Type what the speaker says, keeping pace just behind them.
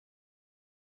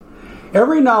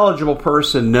Every knowledgeable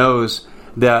person knows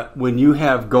that when you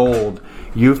have gold,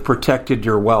 you've protected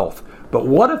your wealth. But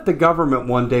what if the government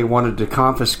one day wanted to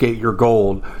confiscate your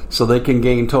gold so they can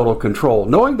gain total control,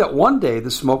 knowing that one day the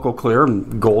smoke will clear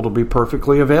and gold will be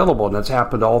perfectly available, and that's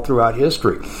happened all throughout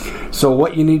history. So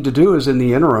what you need to do is, in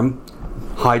the interim,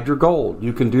 hide your gold.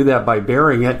 You can do that by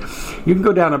burying it. You can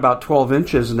go down about 12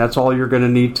 inches, and that's all you're going to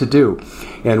need to do.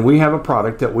 And we have a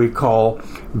product that we call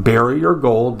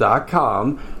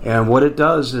buryyourgold.com, and what it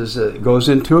does is it goes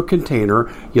into a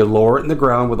container. You lower it in the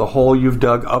ground with a hole you've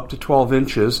dug up to 12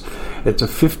 inches. It's a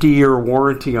 50-year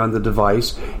warranty on the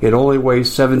device. It only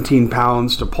weighs 17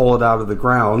 pounds to pull it out of the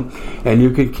ground, and you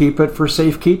can keep it for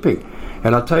safekeeping.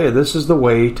 And I'll tell you, this is the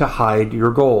way to hide your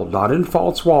gold, not in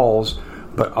false walls,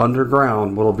 but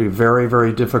underground. Will be very,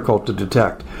 very difficult to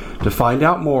detect. To find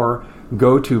out more,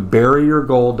 go to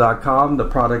buryyourgold.com. The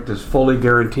product is fully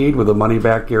guaranteed with a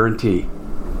money-back guarantee.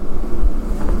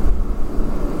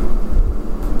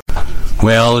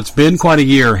 Well, it's been quite a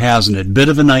year, hasn't it? Bit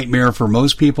of a nightmare for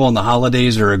most people, and the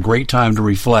holidays are a great time to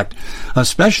reflect,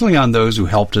 especially on those who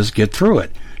helped us get through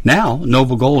it. Now,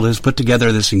 Noble Gold has put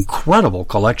together this incredible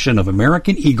collection of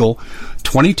American Eagle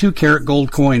 22-karat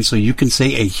gold coins, so you can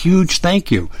say a huge thank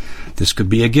you. This could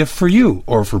be a gift for you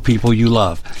or for people you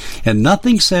love. And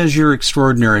nothing says you're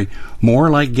extraordinary more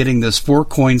like getting this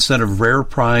 4-coin set of rare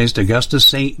prized Augusta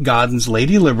St. Gaudens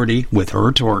Lady Liberty with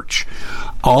her torch.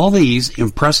 All these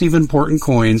impressive, important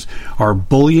coins are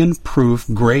bullion-proof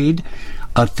grade,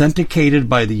 authenticated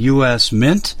by the U.S.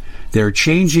 Mint. They're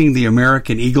changing the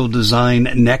American Eagle design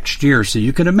next year, so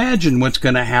you can imagine what's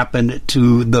going to happen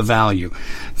to the value.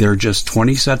 There are just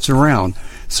 20 sets around,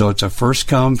 so it's a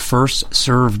first-come,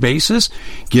 first-served basis.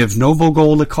 Give Noble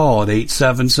Gold a call at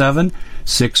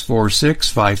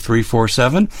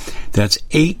 877-646-5347. That's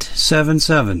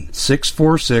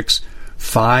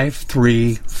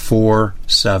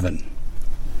 877-646-5347.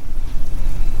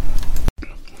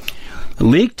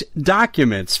 Leaked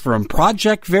documents from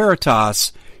Project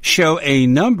Veritas show a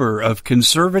number of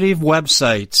conservative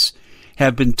websites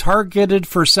have been targeted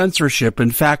for censorship. In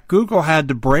fact, Google had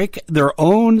to break their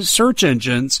own search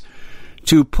engines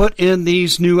to put in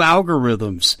these new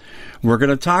algorithms. We're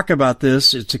going to talk about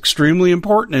this. It's extremely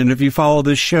important, and if you follow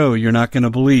this show, you're not going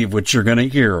to believe what you're going to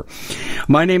hear.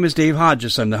 My name is Dave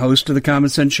Hodges. I'm the host of The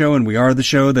Common Sense Show, and we are the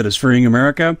show that is freeing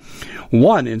America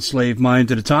one enslaved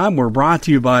mind at a time. We're brought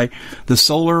to you by the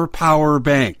Solar Power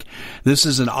Bank. This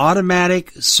is an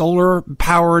automatic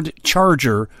solar-powered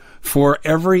charger for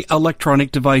every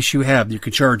electronic device you have. You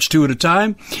can charge 2 at a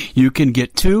time. You can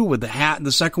get 2 with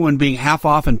the second one being half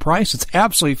off in price. It's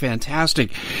absolutely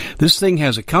fantastic. This thing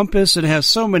has a compass. It has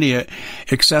so many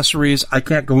accessories. I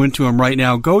can't go into them right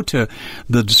now. Go to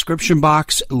the description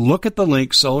box, look at the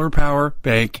link, Solar Power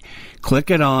Bank, click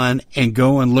it on, and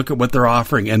go and look at what they're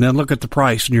offering, and then look at the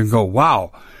price, and you can go,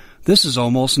 wow, this is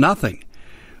almost nothing.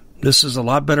 This is a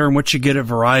lot better than what you get at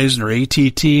Verizon or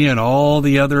AT&T and all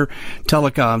the other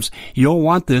telecoms. You'll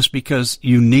want this because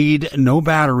you need no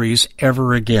batteries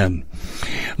ever again.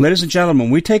 Ladies and gentlemen,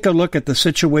 we take a look at the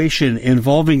situation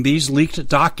involving these leaked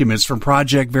documents from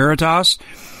Project Veritas.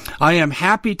 I am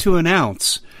happy to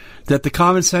announce that the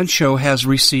Common Sense Show has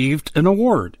received an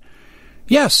award.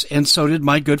 Yes, and so did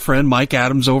my good friend Mike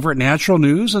Adams over at Natural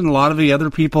News and a lot of the other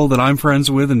people that I'm friends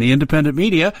with in the independent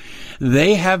media.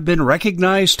 They have been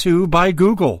recognized, too, by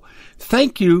Google.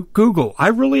 Thank you, Google. I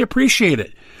really appreciate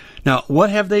it. Now, what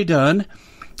have they done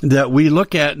that we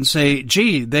look at and say,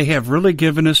 gee, they have really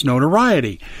given us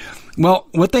notoriety? Well,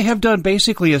 what they have done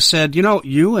basically is said, you know,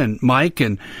 you and Mike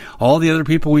and all the other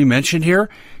people we mentioned here,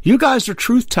 you guys are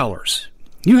truth tellers.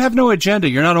 You have no agenda.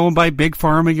 You're not owned by Big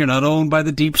Pharma. You're not owned by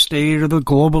the deep state or the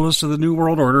globalists of the New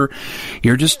World Order.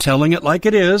 You're just telling it like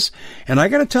it is. And I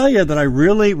got to tell you that I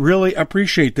really, really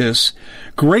appreciate this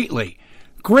greatly.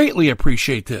 Greatly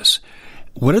appreciate this.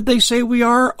 What did they say we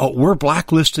are? Oh, we're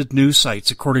blacklisted news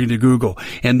sites, according to Google.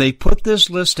 And they put this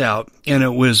list out, and it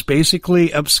was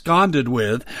basically absconded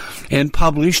with and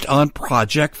published on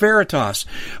Project Veritas.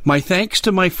 My thanks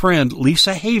to my friend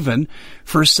Lisa Haven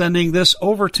for sending this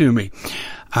over to me.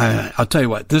 I'll tell you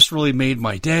what, this really made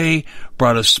my day,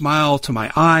 brought a smile to my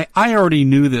eye. I already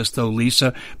knew this, though,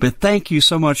 Lisa, but thank you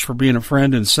so much for being a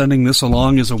friend and sending this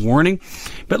along as a warning.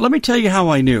 But let me tell you how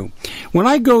I knew. When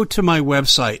I go to my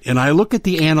website and I look at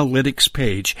the analytics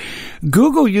page,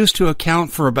 Google used to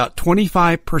account for about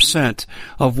 25%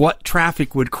 of what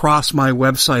traffic would cross my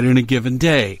website in a given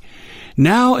day.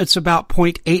 Now it's about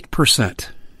 0.8%.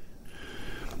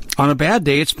 On a bad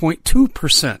day, it's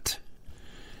 0.2%.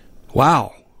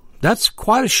 Wow. That's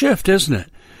quite a shift, isn't it?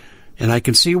 And I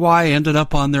can see why I ended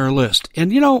up on their list.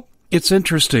 And, you know, it's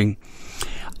interesting.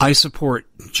 I support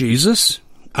Jesus,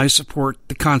 I support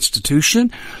the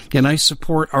Constitution, and I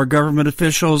support our government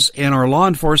officials and our law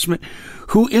enforcement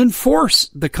who enforce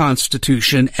the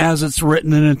Constitution as it's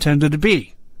written and intended to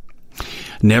be.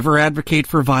 Never advocate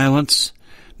for violence.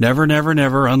 Never, never,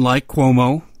 never, unlike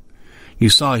Cuomo. You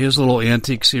saw his little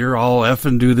antics here. I'll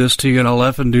effing do this to you and I'll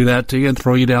effing do that to you and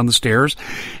throw you down the stairs.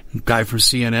 Guy from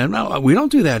CNN. No, we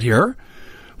don't do that here.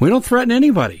 We don't threaten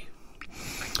anybody.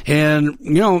 And,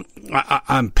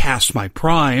 I'm past my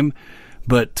prime,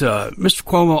 but Mr.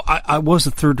 Cuomo, I was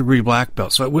a third-degree black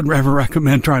belt, so I wouldn't ever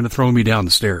recommend trying to throw me down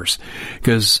the stairs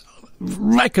because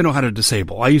I can know how to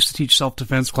disable. I used to teach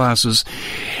self-defense classes.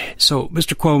 So,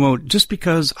 Mr. Cuomo, just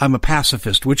because I'm a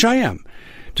pacifist, which I am,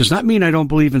 does not mean I don't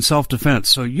believe in self-defense.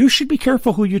 So you should be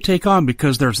careful who you take on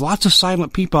because there's lots of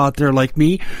silent people out there like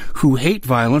me who hate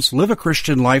violence, live a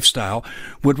Christian lifestyle,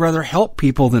 would rather help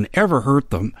people than ever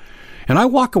hurt them. And I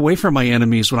walk away from my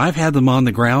enemies when I've had them on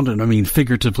the ground, and I mean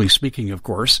figuratively speaking, of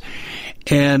course,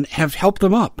 and have helped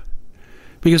them up.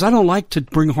 Because I don't like to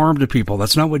bring harm to people.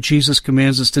 That's not what Jesus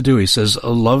commands us to do. He says,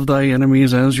 love thy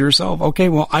enemies as yourself. Okay,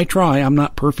 well, I try. I'm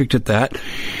not perfect at that.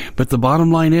 But the bottom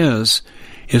line is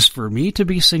for me to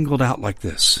be singled out like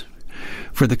this,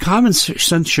 for the Common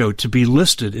Sense Show to be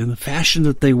listed in the fashion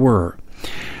that they were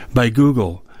by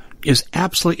Google is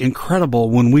absolutely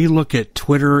incredible when we look at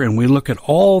Twitter and we look at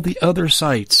all the other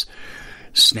sites,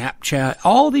 Snapchat,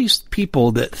 all these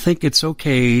people that think it's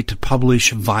okay to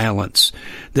publish violence,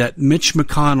 that Mitch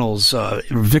McConnell's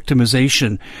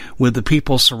victimization with the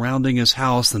people surrounding his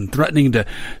house and threatening to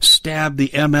stab the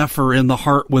MFer in the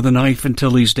heart with a knife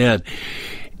until he's dead.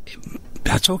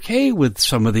 That's okay with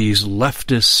some of these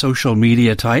leftist social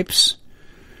media types.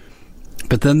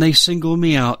 But then they single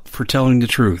me out for telling the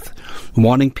truth,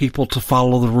 wanting people to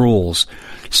follow the rules,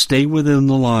 stay within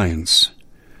the lines,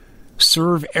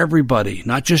 serve everybody,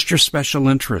 not just your special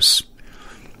interests.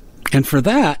 And for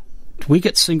that, we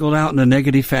get singled out in a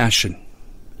negative fashion.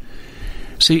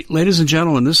 See, ladies and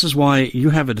gentlemen, this is why you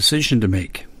have a decision to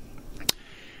make.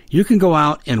 You can go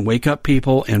out and wake up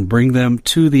people and bring them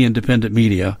to the independent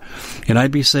media, and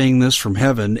I'd be saying this from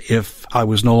heaven if I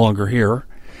was no longer here.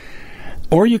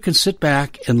 Or you can sit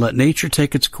back and let nature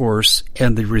take its course,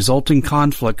 and the resulting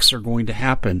conflicts are going to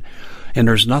happen, and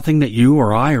there's nothing that you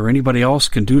or I or anybody else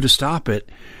can do to stop it.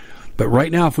 But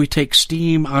right now, if we take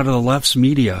steam out of the left's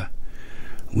media,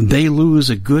 they lose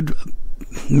a good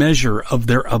measure of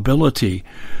their ability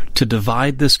to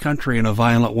divide this country in a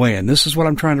violent way. And this is what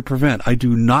I'm trying to prevent. I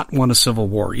do not want a civil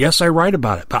war. Yes, I write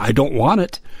about it, but I don't want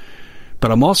it.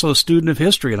 But I'm also a student of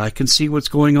history, and I can see what's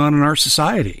going on in our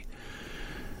society.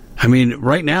 I mean,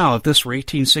 right now, if this were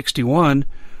 1861,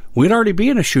 we'd already be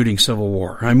in a shooting civil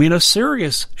war. I mean, a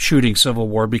serious shooting civil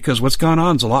war, because what's gone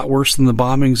on is a lot worse than the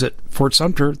bombings at Fort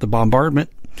Sumter, the bombardment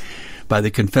by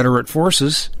the Confederate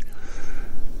forces.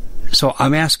 So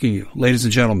I'm asking you, ladies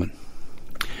and gentlemen,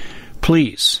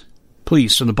 please,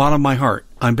 from the bottom of my heart,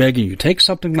 I'm begging you, take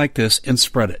something like this and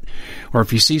spread it. Or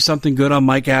if you see something good on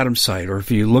Mike Adams' site, or if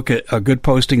you look at a good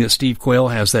posting that Steve Quayle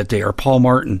has that day, or Paul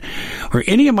Martin, or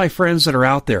any of my friends that are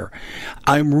out there,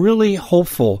 I'm really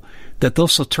hopeful that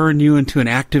this will turn you into an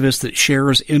activist that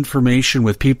shares information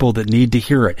with people that need to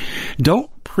hear it.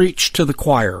 Don't preach to the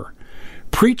choir.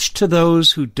 Preach to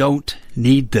those who don't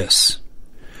need this.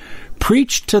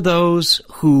 Preach to those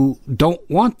who don't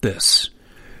want this.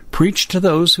 Preach to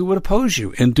those who would oppose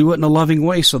you, and do it in a loving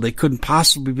way so they couldn't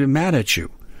possibly be mad at you.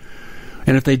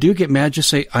 And if they do get mad, just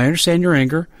say, I understand your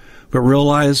anger, but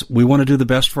realize we want to do the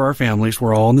best for our families.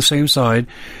 We're all on the same side.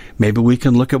 Maybe we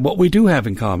can look at what we do have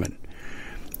in common.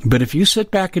 But if you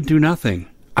sit back and do nothing,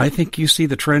 I think you see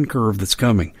the trend curve that's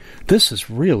coming. This is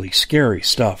really scary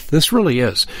stuff. This really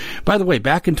is. By the way,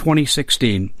 back in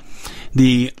 2016,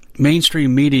 the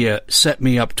mainstream media set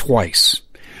me up twice.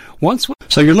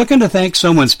 So you're looking to thank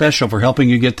someone special for helping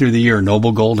you get through the year.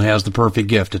 Noble Gold has the perfect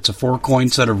gift. It's a 4-coin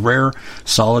set of rare,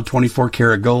 solid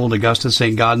 24-karat gold Augusta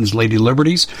St. Gaudens Lady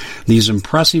Liberties. These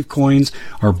impressive coins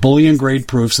are bullion-grade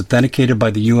proofs authenticated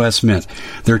by the U.S. Mint.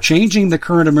 They're changing the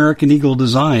current American Eagle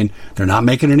design. They're not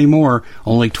making any more.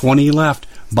 Only 20 left.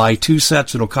 Buy 2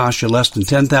 sets. It'll cost you less than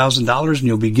 $10,000, and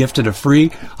you'll be gifted a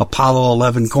free Apollo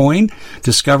 11 coin.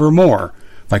 Discover more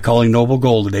by calling Noble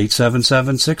Gold at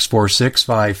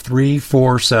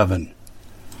 877-646-5347.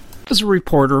 As a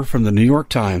reporter from the New York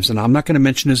Times, and I'm not going to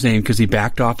mention his name because he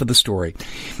backed off of the story,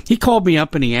 he called me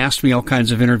up and he asked me all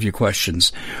kinds of interview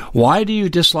questions. Why do you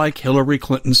dislike Hillary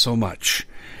Clinton so much?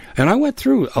 And I went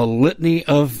through a litany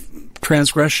of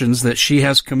transgressions that she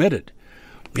has committed.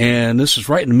 And this is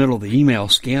right in the middle of the email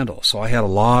scandal, so I had a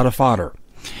lot of fodder.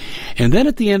 And then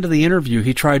at the end of the interview,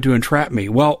 he tried to entrap me.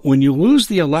 Well, when you lose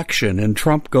the election and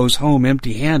Trump goes home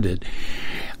empty-handed,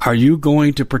 are you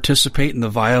going to participate in the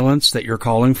violence that you're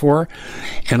calling for?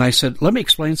 And I said, let me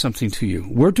explain something to you.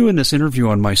 We're doing this interview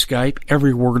on my Skype.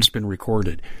 Every word's been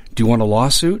recorded. Do you want a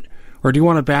lawsuit? Or do you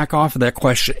want to back off of that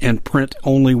question and print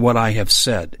only what I have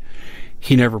said?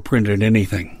 He never printed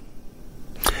anything.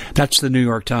 That's the New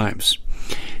York Times.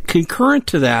 Concurrent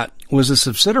to that was a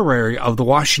subsidiary of the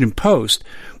Washington Post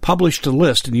published a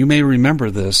list, and you may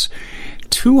remember this,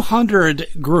 200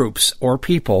 groups or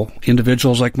people,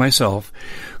 individuals like myself,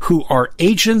 who are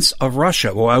agents of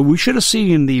Russia. Well, we should have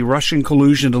seen the Russian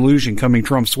collusion delusion coming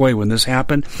Trump's way when this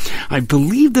happened. I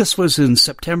believe this was in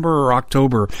September or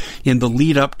October in the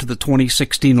lead up to the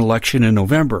 2016 election in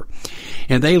November.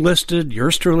 And they listed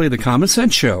yours truly, The Common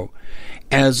Sense Show,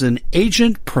 as an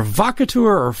agent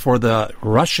provocateur for the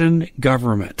Russian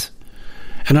government.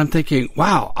 And I'm thinking,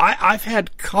 wow, I've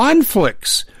had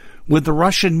conflicts with the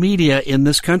Russian media in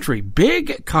this country,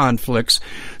 big conflicts,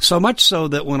 so much so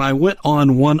that when I went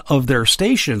on one of their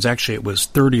stations, actually it was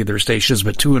 30 of their stations,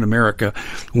 but 2 in America,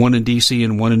 1 in D.C.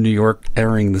 and 1 in New York,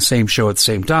 airing the same show at the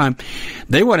same time,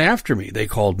 they went after me. They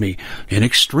called me an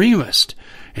extremist,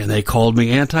 and they called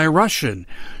me anti-Russian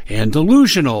and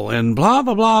delusional and blah,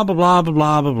 blah, blah, blah, blah, blah,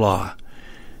 blah, blah, blah.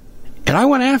 And I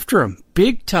went after them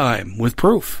big time with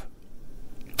proof.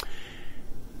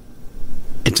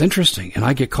 It's interesting, and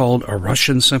I get called a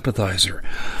Russian sympathizer.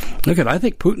 Look, I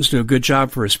think Putin's doing a good job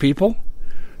for his people.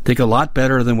 I think a lot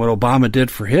better than what Obama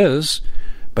did for his.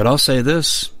 But I'll say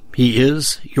this, he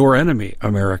is your enemy,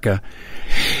 America.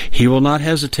 He will not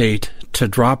hesitate to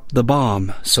drop the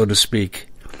bomb, so to speak,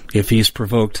 if he's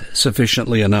provoked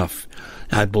sufficiently enough.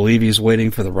 I believe he's waiting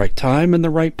for the right time and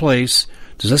the right place.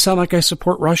 Does that sound like I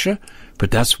support Russia? But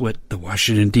that's what the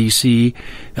Washington, D.C.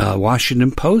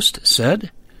 Washington Post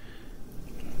said.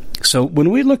 So when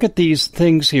we look at these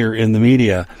things here in the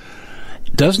media,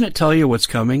 doesn't it tell you what's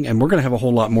coming? And we're going to have a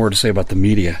whole lot more to say about the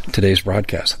media today's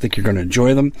broadcast. I think you're going to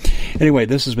enjoy them. Anyway,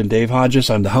 this has been Dave Hodges.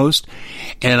 I'm the host,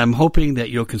 and I'm hoping that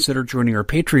you'll consider joining our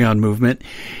Patreon movement.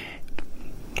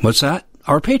 What's that?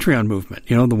 Our Patreon movement,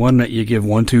 you know, the one that you give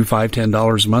 $1, $2, $5,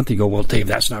 $10 a month. You go, well, Dave,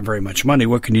 that's not very much money.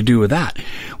 What can you do with that?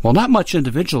 Well, not much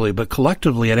individually, but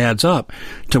collectively it adds up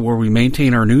to where we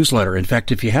maintain our newsletter. In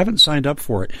fact, if you haven't signed up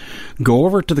for it, go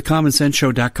over to the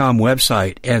commonsenseshow.com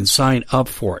website and sign up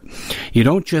for it. You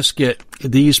don't just get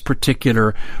these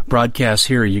particular broadcasts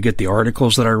here. You get the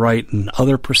articles that I write and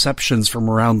other perceptions from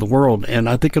around the world, and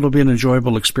I think it'll be an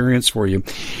enjoyable experience for you.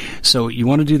 So you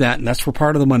want to do that, and that's where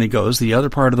part of the money goes. The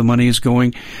other part of the money is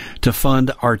going to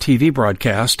fund our TV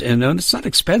broadcast, and it's not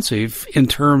expensive in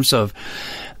terms of,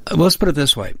 let's put it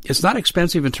this way, it's not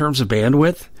expensive in terms of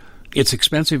bandwidth. It's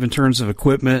expensive in terms of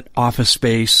equipment, office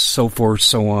space, so forth,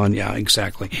 so on. Yeah,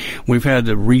 exactly. We've had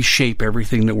to reshape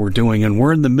everything that we're doing, and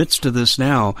we're in the midst of this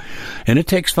now, and it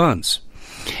takes funds.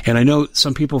 And I know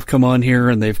some people have come on here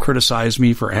and they've criticized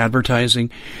me for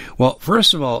advertising. Well,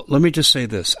 first of all, let me just say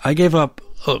this. I gave up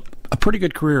a pretty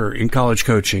good career in college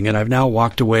coaching, and I've now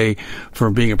walked away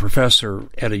from being a professor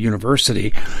at a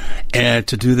university and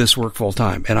to do this work full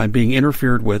time. And I'm being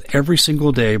interfered with every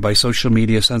single day by social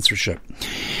media censorship.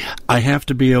 I have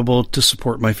to be able to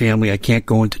support my family. I can't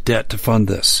go into debt to fund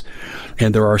this.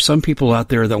 And there are some people out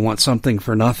there that want something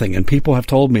for nothing. And people have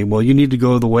told me, well, you need to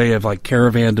go the way of like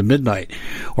Caravan to Midnight,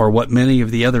 or what many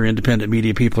of the other independent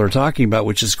media people are talking about,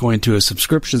 which is going to a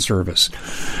subscription service.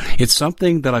 It's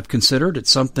something that I've considered.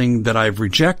 It's something that I've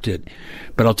rejected.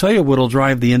 But I'll tell you what'll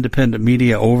drive the independent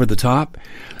media over the top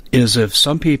is if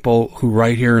some people who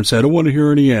write here and say, I don't want to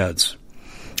hear any ads.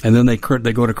 And then they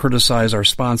go to criticize our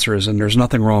sponsors, and there's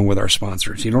nothing wrong with our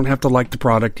sponsors. You don't have to like the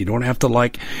product. You don't have to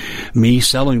like me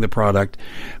selling the product,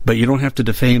 but you don't have to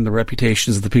defame the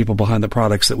reputations of the people behind the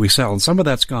products that we sell. And some of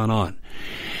that's gone on.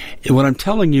 And what I'm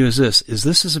telling you is this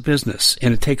is a business,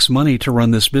 and it takes money to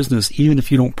run this business. Even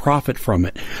if you don't profit from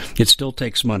it, it still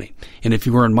takes money. And if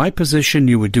you were in my position,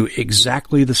 you would do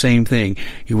exactly the same thing.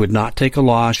 You would not take a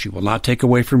loss. You will not take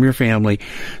away from your family.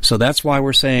 So that's why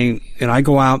we're saying, and I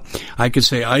go out, I could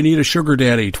say, I need a sugar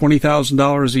daddy,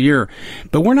 $20,000 a year.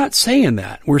 But we're not saying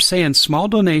that. We're saying small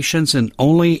donations, and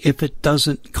only if it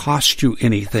doesn't cost you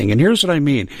anything. And here's what I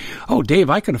mean. Oh, Dave,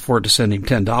 I can afford to send him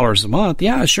 $10 a month.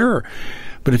 Yeah, sure.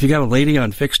 But if you got a lady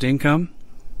on fixed income,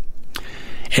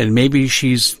 and maybe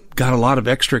she's got a lot of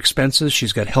extra expenses,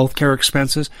 she's got healthcare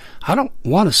expenses, I don't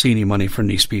want to see any money from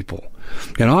these people.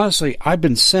 And honestly, I've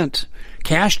been sent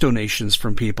cash donations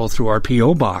from people through our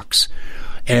P.O. box,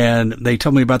 and they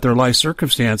tell me about their life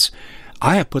circumstance.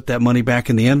 I have put that money back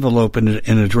in the envelope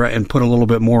and put a little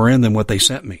bit more in than what they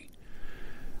sent me.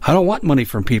 I don't want money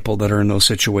from people that are in those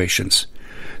situations.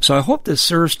 So I hope this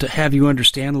serves to have you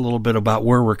understand a little bit about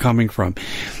where we're coming from.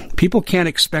 People can't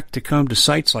expect to come to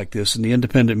sites like this in the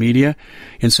independent media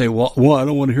and say, well, I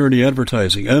don't want to hear any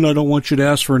advertising, and I don't want you to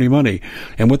ask for any money.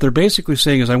 And what they're basically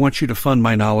saying is, I want you to fund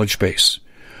my knowledge base.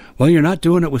 Well, you're not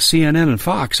doing it with CNN and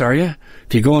Fox, are you?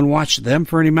 If you go and watch them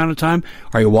for any amount of time,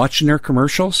 are you watching their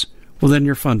commercials? Well, then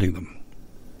you're funding them.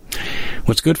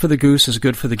 What's good for the goose is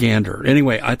good for the gander.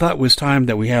 Anyway, I thought it was time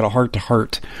that we had a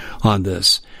heart-to-heart on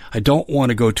this. I don't want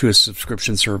to go to a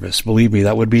subscription service. Believe me,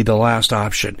 that would be the last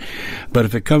option. But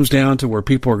if it comes down to where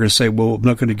people are going to say, well, I'm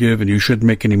not going to give and you shouldn't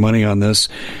make any money on this,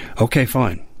 okay,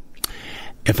 fine.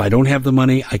 If I don't have the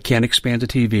money, I can't expand the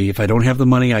TV. If I don't have the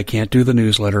money, I can't do the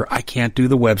newsletter. I can't do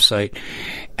the website.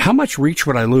 How much reach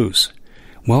would I lose?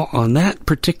 Well, on that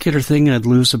particular thing, I'd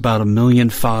lose about $1.5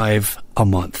 million a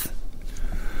month.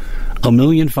 $1.5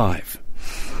 million.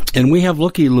 And we have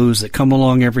looky-loos that come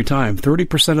along every time.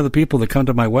 30% of the people that come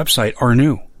to my website are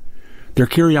new. They're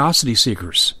curiosity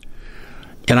seekers.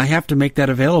 And I have to make that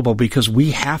available because we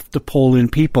have to pull in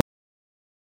people.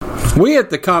 We at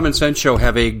the Common Sense Show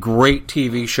have a great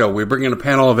TV show. We bring in a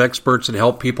panel of experts and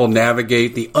help people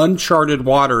navigate the uncharted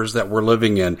waters that we're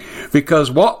living in.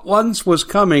 Because what once was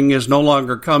coming is no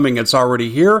longer coming. It's already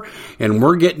here, and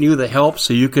we're getting you the help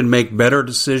so you can make better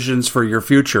decisions for your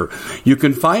future. You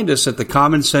can find us at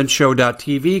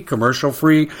thecommonsenseshow.tv,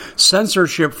 commercial-free,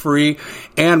 censorship-free,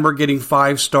 and we're getting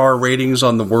 5-star ratings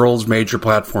on the world's major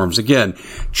platforms. Again,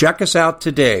 check us out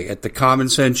today at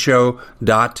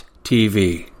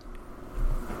thecommonsenseshow.tv.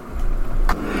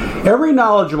 Every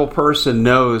knowledgeable person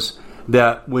knows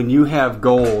that when you have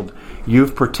gold,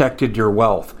 you've protected your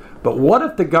wealth. But what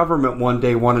if the government one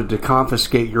day wanted to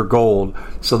confiscate your gold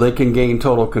so they can gain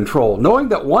total control, knowing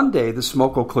that one day the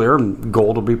smoke will clear and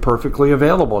gold will be perfectly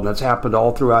available, and that's happened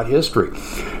all throughout history.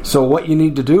 So what you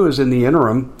need to do is, in the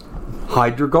interim,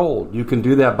 hide your gold. You can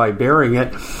do that by burying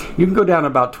it. You can go down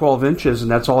about 12 inches, and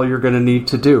that's all you're going to need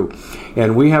to do.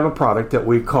 And we have a product that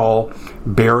we call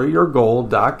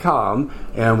buryyourgold.com,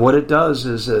 and what it does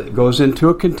is it goes into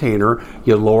a container.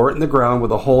 You lower it in the ground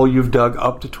with a hole you've dug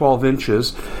up to 12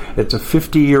 inches. It's a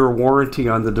 50-year warranty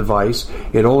on the device.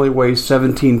 It only weighs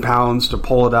 17 pounds to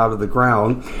pull it out of the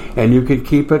ground, and you can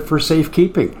keep it for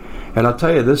safekeeping. And I'll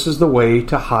tell you, this is the way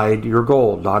to hide your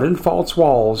gold. Not in false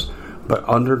walls, but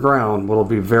underground will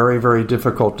be very, very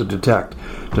difficult to detect.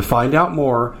 To find out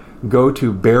more, go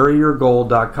to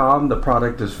buryyourgold.com. The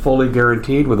product is fully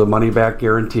guaranteed with a money-back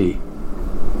guarantee.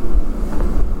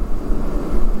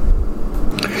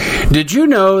 Did you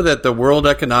know that the World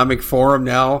Economic Forum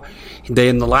now,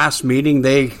 in the last meeting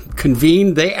they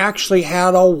convened, they actually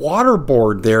had a water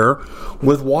board there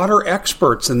with water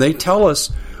experts, and they tell us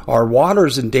our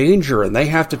water's in danger and they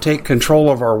have to take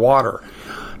control of our water.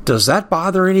 Does that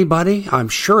bother anybody? I'm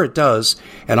sure it does.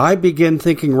 And I begin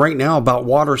thinking right now about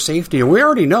water safety. And we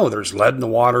already know there's lead in the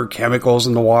water, chemicals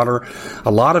in the water.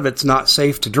 A lot of it's not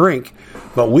safe to drink.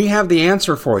 But we have the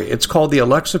answer for you. It's called the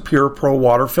Alexa Pure Pro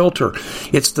Water Filter.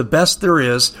 It's the best there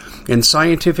is, and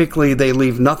scientifically they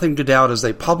leave nothing to doubt as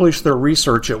they publish their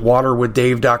research at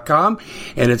waterwithdave.com,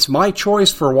 and it's my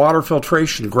choice for water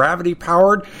filtration.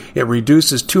 Gravity-powered, it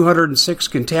reduces 206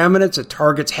 contaminants, it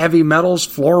targets heavy metals,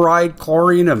 fluoride,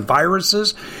 chlorine, and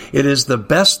viruses. It is the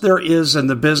best there is in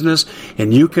the business,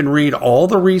 and you can read all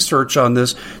the research on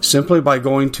this simply by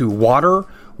going to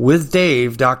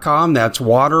waterwithdave.com. That's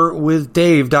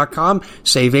waterwithdave.com.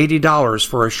 Save $80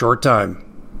 for a short time.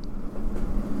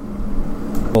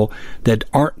 That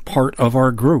aren't part of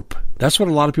our group. That's what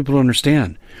a lot of people don't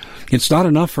understand. It's not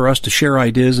enough for us to share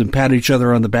ideas and pat each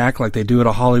other on the back like they do at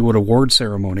a Hollywood award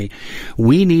ceremony.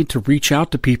 We need to reach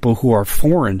out to people who are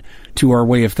foreign to our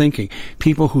way of thinking,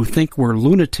 people who think we're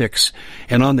lunatics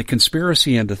and on the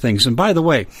conspiracy end of things. And by the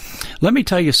way, let me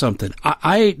tell you something.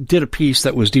 I did a piece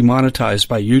that was demonetized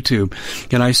by YouTube,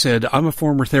 and I said, I'm a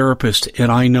former therapist,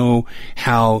 and I know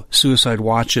how suicide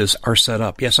watches are set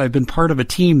up. Yes, I've been part of a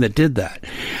team that did that.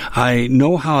 I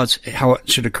know how it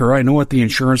should occur. I know what the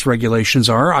insurance regulations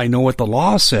are. I know what the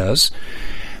law says,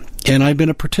 and I've been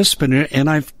a participant in it, and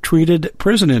I've treated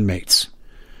prison inmates.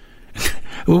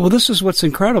 Well, this is what's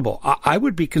incredible. I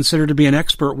would be considered to be an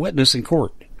expert witness in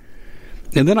court.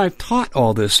 And then I've taught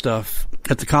all this stuff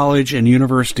at the college and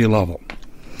university level.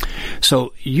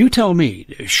 So you tell me,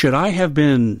 should I have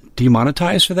been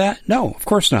demonetized for that? No, of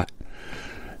course not.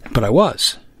 But I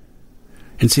was.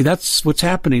 And see, that's what's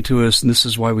happening to us, and this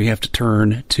is why we have to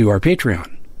turn to our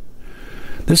Patreon.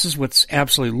 This is what's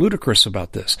absolutely ludicrous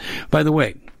about this. By the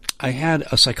way, I had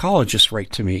a psychologist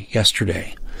write to me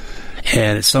yesterday.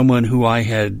 And it's someone who I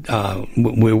had,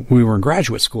 we were in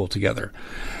graduate school together.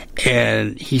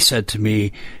 And he said to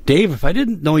me, Dave, if I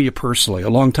didn't know you personally a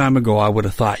long time ago, I would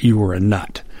have thought you were a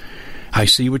nut. I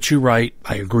see what you write.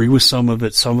 I agree with some of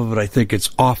it. Some of it I think it's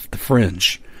off the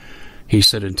fringe. He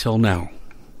said, until now.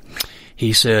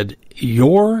 He said,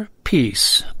 your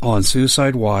piece on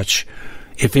Suicide Watch,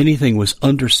 if anything, was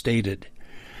understated.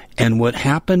 And what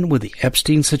happened with the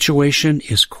Epstein situation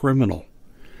is criminal.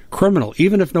 Criminal.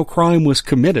 Even if no crime was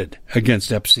committed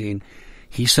against Epstein,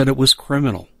 he said it was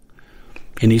criminal.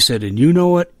 And he said, and you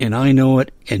know it, and I know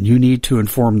it, and you need to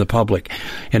inform the public.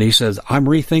 And he says, I'm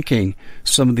rethinking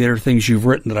some of the other things you've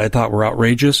written that I thought were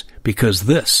outrageous, because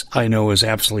this I know is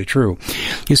absolutely true.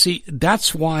 You see,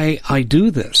 that's why I do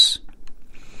this.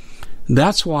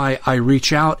 That's why I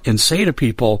reach out and say to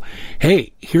people,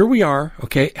 hey, here we are,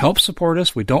 okay, help support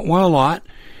us. We don't want a lot,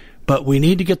 but we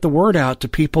need to get the word out to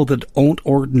people that don't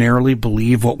ordinarily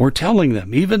believe what we're telling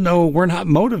them, even though we're not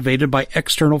motivated by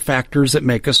external factors that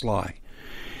make us lie.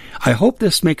 I hope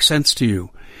this makes sense to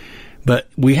you, but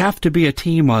we have to be a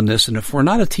team on this, and if we're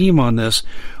not a team on this,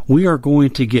 we are going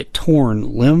to get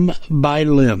torn limb by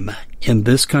limb in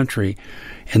this country,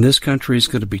 and this country is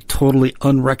going to be totally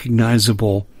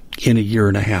unrecognizable in a year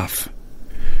and a half.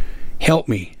 Help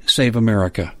me save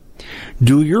America.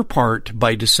 Do your part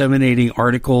by disseminating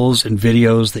articles and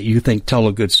videos that you think tell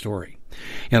a good story.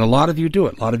 And a lot of you do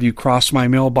it. A lot of you cross my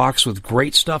mailbox with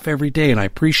great stuff every day, and I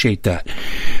appreciate that.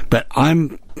 But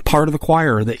I'm part of the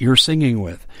choir that you're singing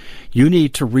with. You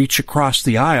need to reach across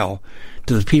the aisle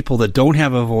to the people that don't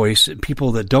have a voice, and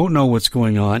people that don't know what's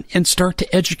going on, and start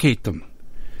to educate them.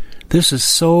 This is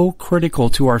so critical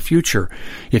to our future.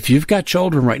 If you've got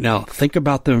children right now, think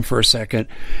about them for a second,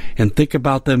 and think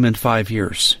about them in 5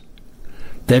 years.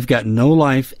 They've got no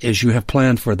life as you have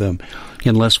planned for them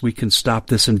unless we can stop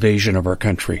this invasion of our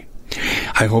country.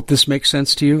 I hope this makes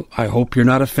sense to you. I hope you're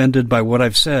not offended by what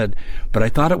I've said, but I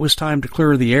thought it was time to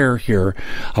clear the air here.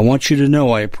 I want you to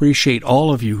know I appreciate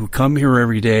all of you who come here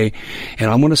every day,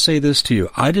 and I'm going to say this to you.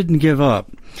 I didn't give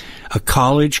up a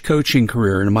college coaching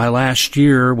career, and my last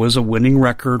year was a winning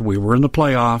record. We were in the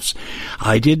playoffs.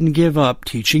 I didn't give up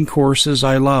teaching courses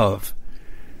I love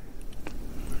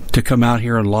to come out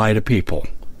here and lie to people.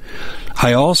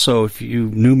 I also, if you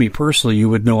knew me personally, you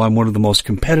would know I'm one of the most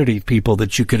competitive people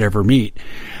that you could ever meet.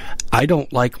 I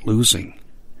don't like losing.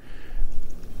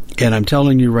 And I'm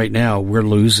telling you right now, we're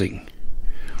losing.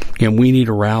 And we need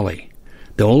a rally.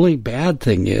 The only bad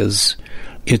thing is,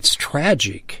 it's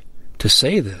tragic to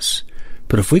say this,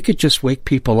 but if we could just wake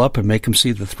people up and make them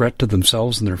see the threat to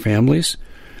themselves and their families,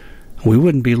 we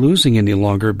wouldn't be losing any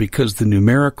longer, because the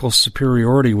numerical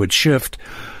superiority would shift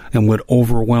and would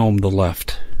overwhelm the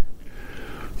left.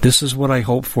 This is what I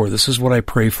hope for. This is what I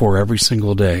pray for every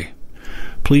single day.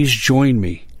 Please join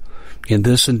me in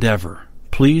this endeavor.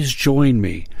 Please join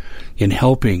me in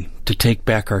helping to take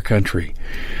back our country.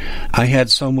 I had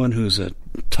someone who's a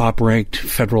top-ranked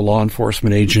federal law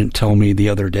enforcement agent tell me the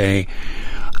other day,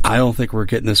 I don't think we're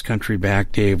getting this country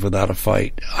back, Dave, without a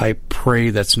fight. I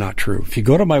pray that's not true. If you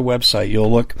go to my website,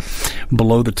 you'll look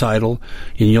below the title,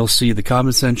 and you'll see the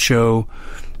Common Sense Show,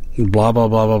 blah, blah,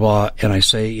 blah, blah, blah, and I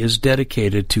say is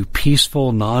dedicated to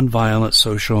peaceful, nonviolent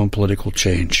social and political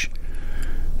change.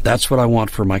 That's what I want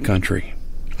for my country.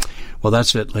 Well,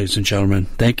 that's it, ladies and gentlemen.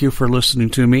 Thank you for listening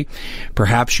to me.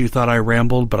 Perhaps you thought I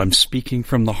rambled, but I'm speaking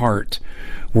from the heart.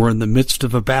 We're in the midst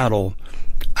of a battle.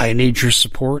 I need your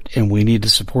support, and we need to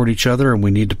support each other, and we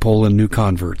need to pull in new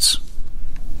converts.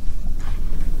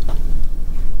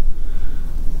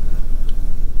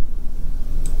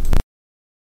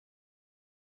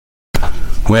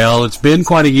 Well, it's been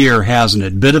quite a year, hasn't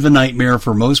it? Bit of a nightmare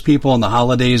for most people, and the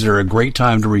holidays are a great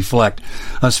time to reflect,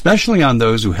 especially on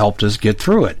those who helped us get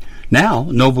through it. Now,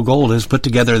 Noble Gold has put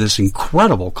together this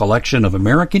incredible collection of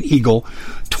American Eagle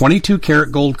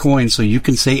 22-karat gold coins, so you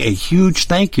can say a huge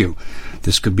thank you.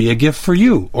 This could be a gift for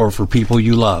you or for people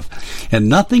you love. And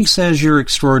nothing says you're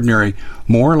extraordinary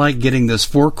more like getting this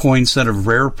 4-coin set of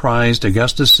rare prized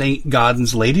Augustus St.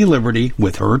 Gaudens Lady Liberty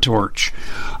with her torch.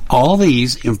 All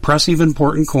these impressive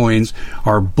important coins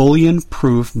are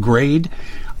bullion-proof grade,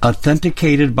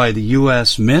 authenticated by the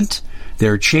U.S. Mint.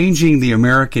 They're changing the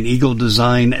American Eagle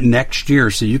design next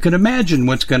year, so you can imagine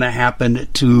what's going to happen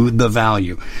to the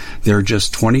value. There are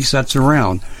just 20 sets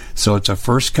around, so it's a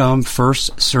first-come,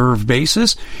 first-served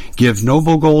basis. Give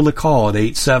Noble Gold a call at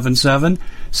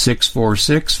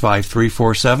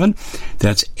 877-646-5347.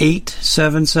 That's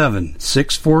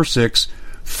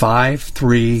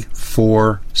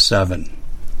 877-646-5347.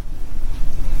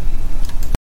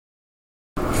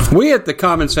 We at the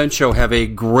Common Sense Show have a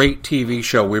great TV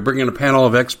show. We bring in a panel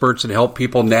of experts that help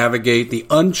people navigate the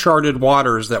uncharted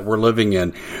waters that we're living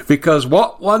in. Because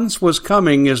what once was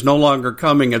coming is no longer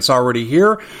coming. It's already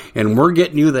here, and we're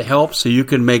getting you the help so you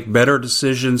can make better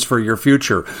decisions for your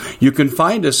future. You can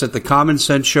find us at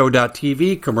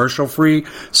thecommonsenseshow.tv, commercial-free,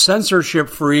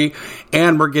 censorship-free,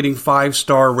 and we're getting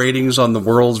 5-star ratings on the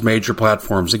world's major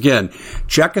platforms. Again,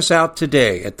 check us out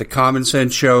today at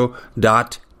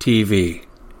thecommonsenseshow.tv.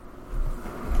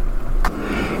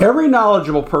 Every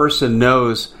knowledgeable person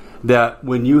knows that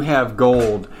when you have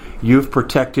gold, you've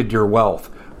protected your wealth.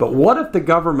 But what if the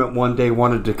government one day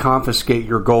wanted to confiscate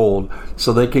your gold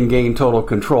so they can gain total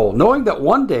control, knowing that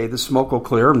one day the smoke will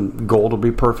clear and gold will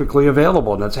be perfectly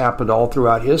available, and that's happened all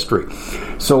throughout history.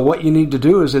 So what you need to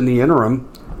do is, in the interim,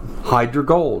 hide your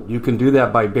gold. You can do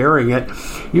that by burying it.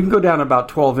 You can go down about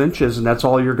 12 inches, and that's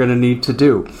all you're going to need to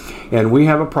do. And we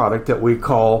have a product that we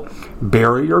call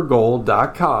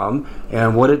buryyourgold.com,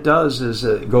 and what it does is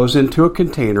it goes into a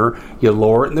container. You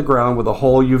lower it in the ground with a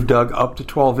hole you've dug up to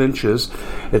 12 inches.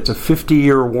 It's a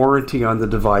 50-year warranty on the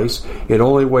device. It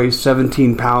only weighs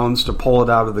 17 pounds to pull it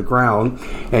out of the ground,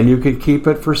 and you can keep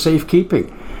it for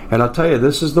safekeeping. And I'll tell you,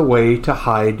 this is the way to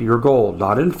hide your gold,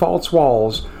 not in false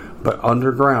walls, but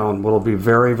underground, will be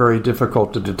very, very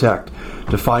difficult to detect.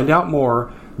 To find out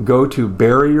more, go to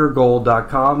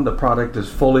buryyourgold.com. The product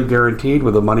is fully guaranteed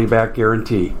with a money-back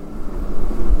guarantee.